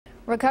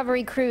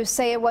Recovery crews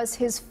say it was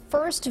his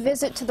first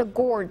visit to the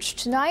gorge.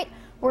 Tonight,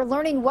 we're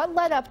learning what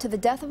led up to the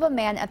death of a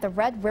man at the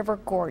Red River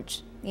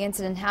Gorge. The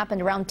incident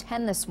happened around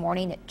 10 this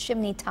morning at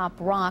Chimney Top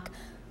Rock.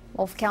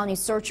 Wolfe County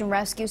Search and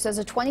Rescue says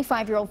a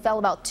 25-year-old fell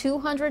about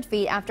 200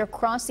 feet after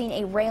crossing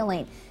a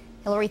railing.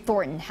 Hillary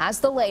Thornton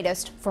has the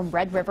latest from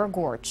Red River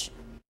Gorge.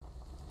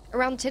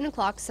 Around 10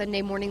 o'clock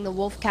Sunday morning, the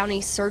Wolfe County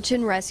Search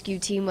and Rescue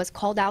team was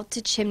called out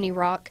to Chimney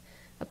Rock,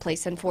 a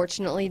place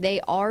unfortunately they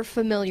are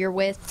familiar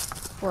with,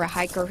 for a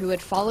hiker who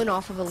had fallen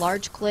off of a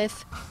large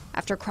cliff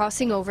after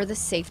crossing over the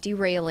safety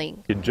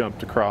railing. He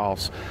jumped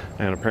across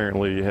and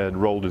apparently had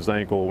rolled his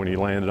ankle when he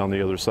landed on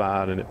the other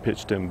side, and it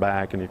pitched him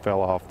back and he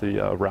fell off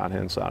the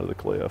right-hand side of the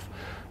cliff.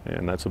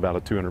 And that's about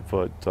a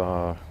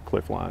 200-foot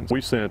cliff line.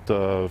 We sent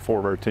 4 of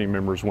our team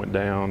members went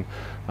down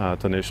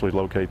to initially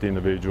locate the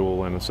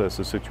individual and assess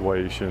the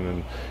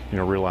situation,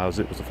 and realize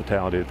it was a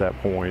fatality at that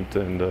point.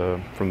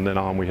 And from then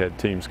on, we had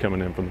teams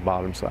coming in from the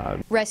bottom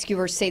side.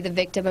 Rescuers say the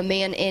victim, a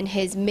man in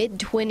his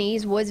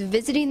mid-20s, was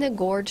visiting the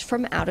gorge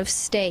from out of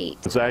state.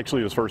 It's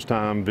actually his first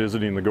time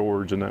visiting the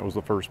gorge, and that was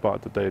the first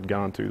spot that they had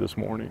gone to this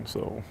morning.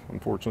 So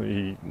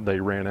unfortunately, they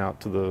ran out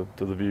to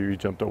the view. He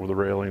jumped over the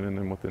railing, and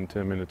then within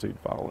 10 minutes he'd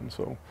fallen.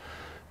 So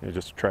it's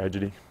just a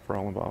tragedy for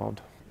all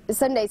involved.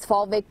 Sunday's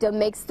fall victim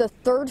makes the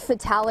 3rd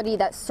fatality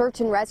that search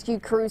and rescue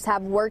crews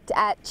have worked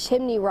at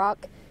Chimney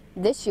Rock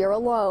this year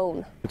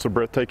alone. It's a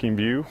breathtaking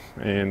view,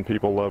 and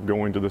people love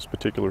going to this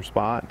particular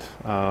spot.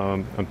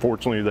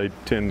 Unfortunately, they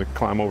tend to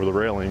climb over the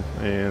railing,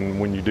 and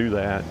when you do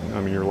that,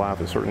 I mean, your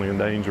life is certainly in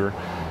danger.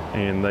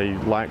 And they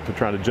like to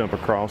try to jump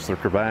across the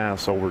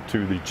crevasse over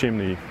to the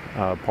chimney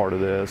part of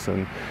this,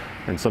 and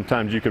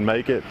sometimes you can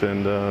make it,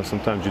 and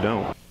sometimes you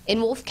don't. In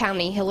Wolfe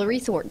County, Hillary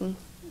Thornton,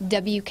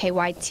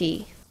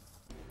 WKYT.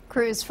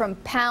 Crews from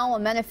Powell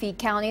and Menifee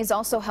counties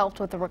also helped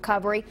with the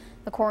recovery.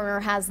 The coroner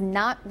has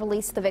not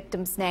released the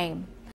victim's name.